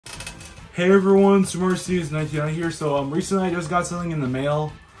Hey everyone, SMS1990 here. So recently I just got something in the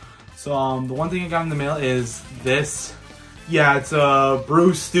mail. So the one thing I got in the mail is this. Yeah, it's a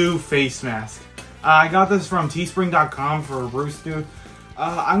BrewStew face mask. I got this from teespring.com for BrewStew.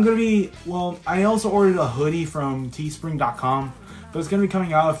 I also ordered a hoodie from teespring.com, but it's gonna be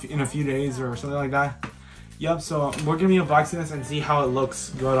coming out in a few days or something like that. Yep, so we're gonna be unboxing this and see how it looks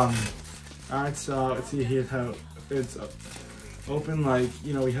good on me. Alright, so let's see here how it's open, like,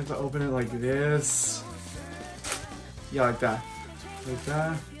 you know, we have to open it like this. Yeah, like that. Like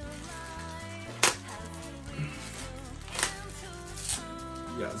that.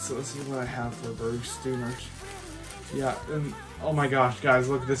 Yeah, so this is what I have for BrewStew merch. Yeah, and oh my gosh, guys,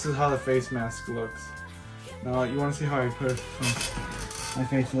 look, this is how the face mask looks. Now, you want to see how I put it on my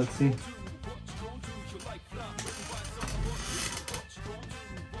face? Let's see.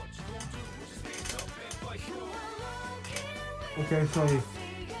 Okay,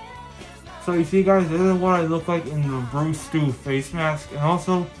 so you see, guys, this is what I look like in the BrewStew face mask. And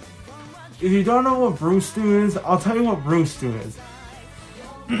also, if you don't know what BrewStew is, I'll tell you what BrewStew is.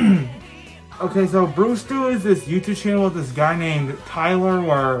 Okay, so BrewStew is this YouTube channel with this guy named Tyler,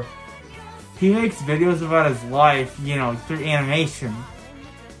 where he makes videos about his life, you know, through animation.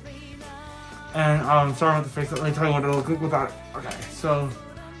 And sorry about the face. Let me tell you what it'll look like without it. Okay, so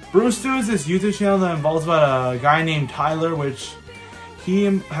BrewStew is this YouTube channel that involves about a guy named Tyler, which he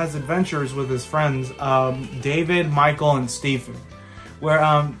has adventures with his friends, David, Michael, and Stephen,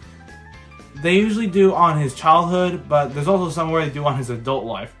 where they usually do on his childhood, but there's also somewhere they do on his adult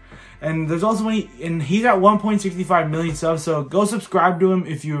life. And there's also and he's at 1.65 million subs, so go subscribe to him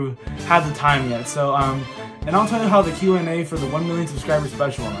if you have the time yet. So and I'll tell you how the Q&A for the 1 million subscriber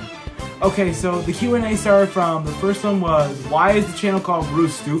special went. Okay, so the Q&A started from, the first one was, why is the channel called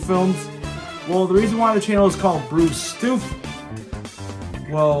BrewStew Films? Well, the reason why the channel is called BrewStew,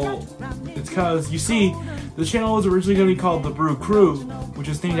 well, it's because, you see, the channel was originally going to be called The Brew Crew, which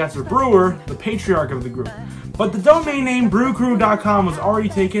is named after Brewer, the patriarch of the group. But the domain name brewcrew.com was already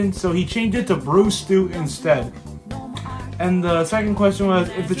taken, so he changed it to BrewStew instead. And the second question was,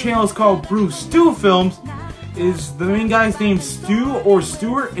 if the channel is called BrewStew Films, is the main guy's name Stu or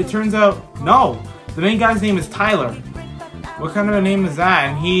Stuart? It turns out, no. The main guy's name is Tyler. What kind of a name is that?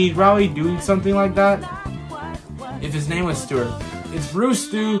 And he'd probably do something like that if his name was Stuart. It's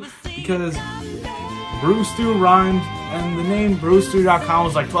BrewStew because BrewStew rhymed, and the name BrewStew.com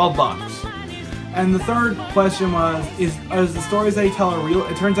was like 12 bucks. And the third question was, is the stories that he tell are real?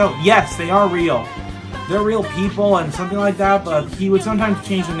 It turns out, yes, they are real. They're real people and something like that, but he would sometimes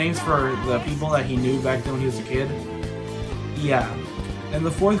change the names for the people that he knew back then when he was a kid. Yeah. And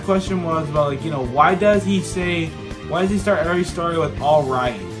the fourth question was about, like, you know, why does he start every story with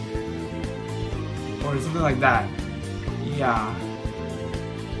alright? Or something like that. Yeah.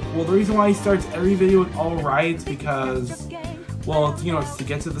 Well, the reason why he starts every video with alright is because, well, you know, it's to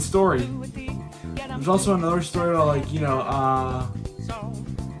get to the story. There's also another story about, like, you know,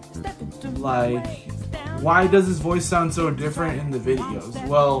 like, why does his voice sound so different in the videos?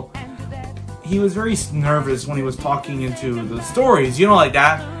 Well, he was very nervous when he was talking into the stories, you know, like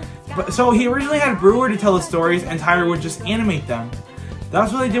that. But so he originally had Brewer to tell the stories, and Tyler would just animate them.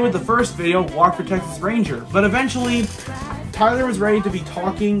 That's what they did with the first video, Walk for Texas Ranger. But eventually, Tyler was ready to be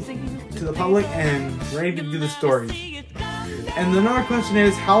talking to the public and ready to do the stories. And another question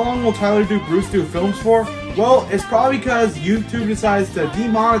is, how long will Tyler do BrewStew Films for? Well, it's probably because YouTube decides to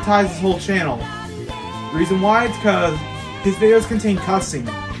demonetize his whole channel. The reason why, it's because his videos contain cussing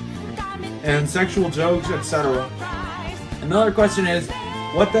and sexual jokes, etc. Another question is,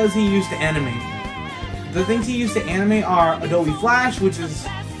 what does he use to animate? The things he used to animate are Adobe Flash, which is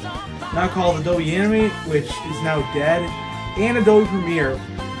now called Adobe Animate, which is now dead, and Adobe Premiere,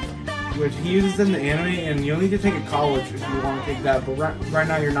 which he uses them to animate, and you'll need to take a college if you want to take that, but right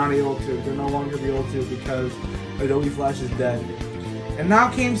now you're not able to. You'll no longer be able to because Adobe Flash is dead. And now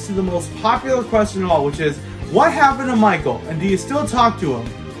comes to the most popular question of all, which is, what happened to Michael, and do you still talk to him?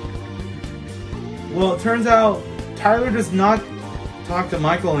 Well, it turns out Tyler does not talk to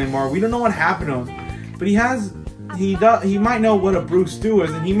Michael anymore. We don't know what happened to him, but he might know what a BrewStew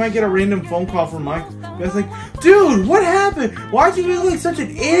is, and he might get a random phone call from Michael. It's like, dude, what happened? Why'd you look like such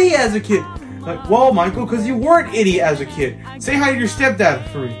an idiot as a kid? Like, well, Michael, because you weren't an idiot as a kid. Say hi to your stepdad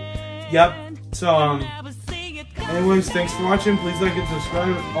for me. Yep. So, anyways, thanks for watching. Please like and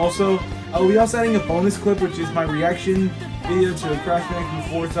subscribe. Also, I'll be also adding a bonus clip, which is my reaction video to Crash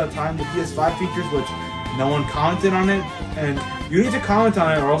Bandicoot About Time the PS5 features, which no one commented on it, and you need to comment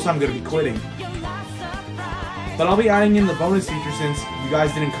on it or else I'm going to be quitting. But I'll be adding in the bonus feature since you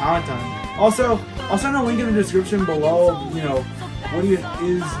guys didn't comment on it. Also, I'll send a link in the description below, you know, what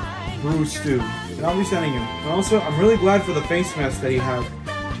is BrewStew, and I'll be sending him. And also, I'm really glad for the face mask that he has.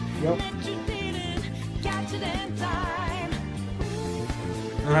 Yep.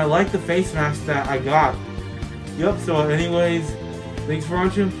 And I like the face mask that I got. Yep, so anyways, thanks for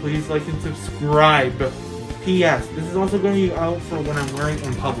watching. Please like and subscribe. P.S. This is also going to be out for when I'm wearing it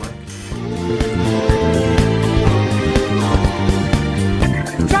in public.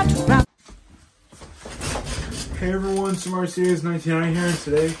 Hey everyone, SMS1990 here, and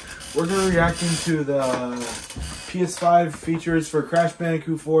today we're going to be reacting to the PS5 features for Crash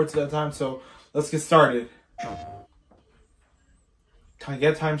Bandicoot 4 to that time, so let's get started. Can I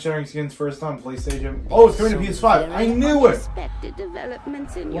get time sharing skins first on PlayStation? Oh, it's coming to PS5. I knew it!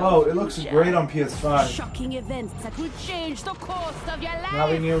 Whoa, it looks great on PS5. Shocking events that will change the course of your life. Now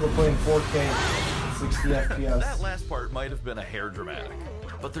being able to play in 4K, 60 FPS. That last part might have been a hair dramatic,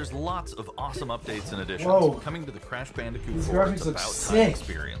 but there's lots of awesome updates and additions coming to the Crash Bandicoot 4's About Time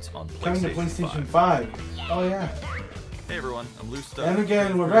experience on coming to PlayStation 5. Oh yeah. Hey everyone, I'm Blue Stuttered. And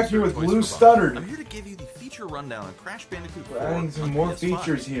again, we're back here with Blue Stuttered. I'm here to give you the feature rundown on Crash Bandicoot 4. We're adding some more PS5.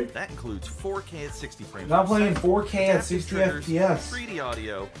 features here. That includes 4K at 60 frames. Not playing 4K at 60 FPS. 3D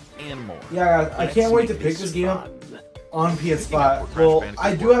audio, and more. Yeah, I can't wait to pick this game up on PS5. Well,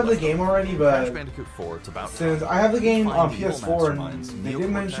 I do have the game already, but since I have the game on PS4, and they did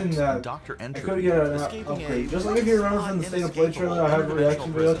mention that I could get an upgrade. Just like if you remember from the State of Play trailer, I have a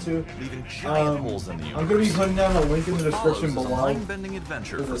reaction video to. I'm going to be putting down a link in the description below for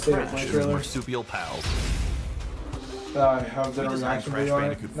the State of Play trailer. I have done a reaction video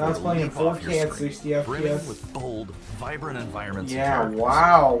on it. Now it's playing in 4K at 60 FPS. With bold, vibrant environments. Yeah,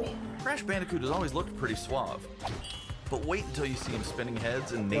 wow. Crash Bandicoot has always looked pretty suave. But wait until you see him spinning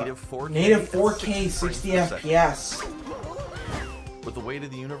heads in native 4K. Native 4K 60 FPS. With the weight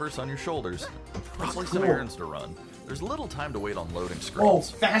of the universe on your shoulders, and probably some errands to run, there's little time to wait on loading screens. Oh,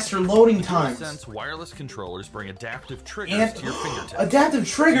 faster loading times. Since wireless controllers bring adaptive triggers to your fingertips. Adaptive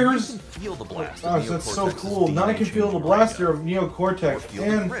triggers? Feel the blast. Oh, that's so cool. Now I can feel the blaster of Neocortex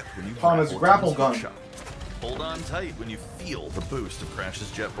and Thomas' grapple gun. Hold on tight when you feel the boost of Crash's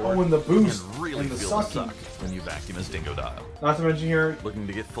jetboard. Oh, and the boost and really and the feel sucking. the suck when you vacuum his dingo dial. Not to mention here. Looking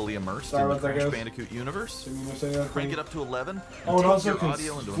to get fully immersed in the Crash Bandicoot universe? Crank it up to 11. Oh, and also can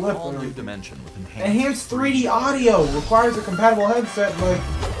audio into flip an all-new dimension with enhanced 3D audio. Requires a compatible headset. Like,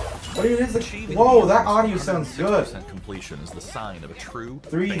 what even is the? Whoa, that audio sounds good. Completion is the sign of a true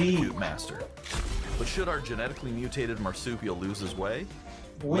 3D Bandicoot master. But should our genetically mutated marsupial lose his way?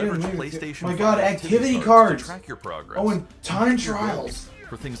 Wait a minute. PlayStation My God, activity cards. To track your progress. Oh, and time trials.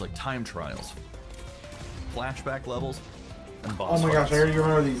 For things like time trials, flashback levels, and boss Oh my gosh, I already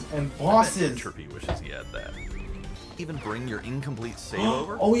remember these. And bosses. Entropy wishes he had that. Even bring your incomplete save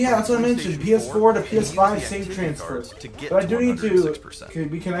over. Oh yeah, that's what I mentioned. PS4 to PS5 save transfer. But I do need to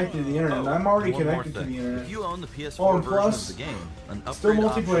be connected to the internet. And I'm already connected to the internet. If you own the PS4 oh, and plus, version of the game, an still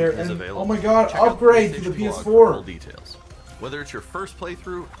multiplayer. And oh my God, Check upgrade to the PS4. Details. Whether it's your first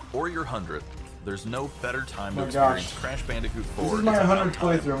playthrough or your 100th, there's no better time to experience Crash Bandicoot 4. This is my 100th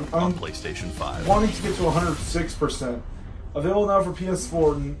playthrough. On PlayStation 5. Wanting to get to 106%. Available now for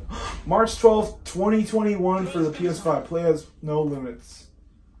PS4. March 12th, 2021 for the PS5. Play has no limits.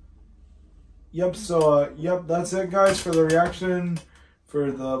 Yep, so, yep, that's it, guys, for the reaction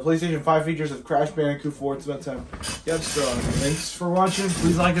for the PlayStation 5 features of Crash Bandicoot 4. It's about time. Yep, so, thanks for watching.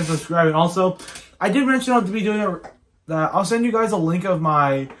 Please like and subscribe. And also, I did mention I'll be doing I'll send you guys a link of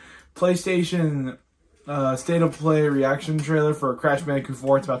my PlayStation State of Play reaction trailer for Crash Bandicoot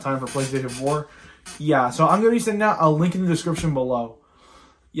 4. It's about time for PlayStation 4. Yeah, so I'm going to be sending out a link in the description below.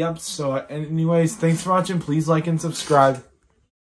 Yep, so anyways, thanks for watching. Please like and subscribe.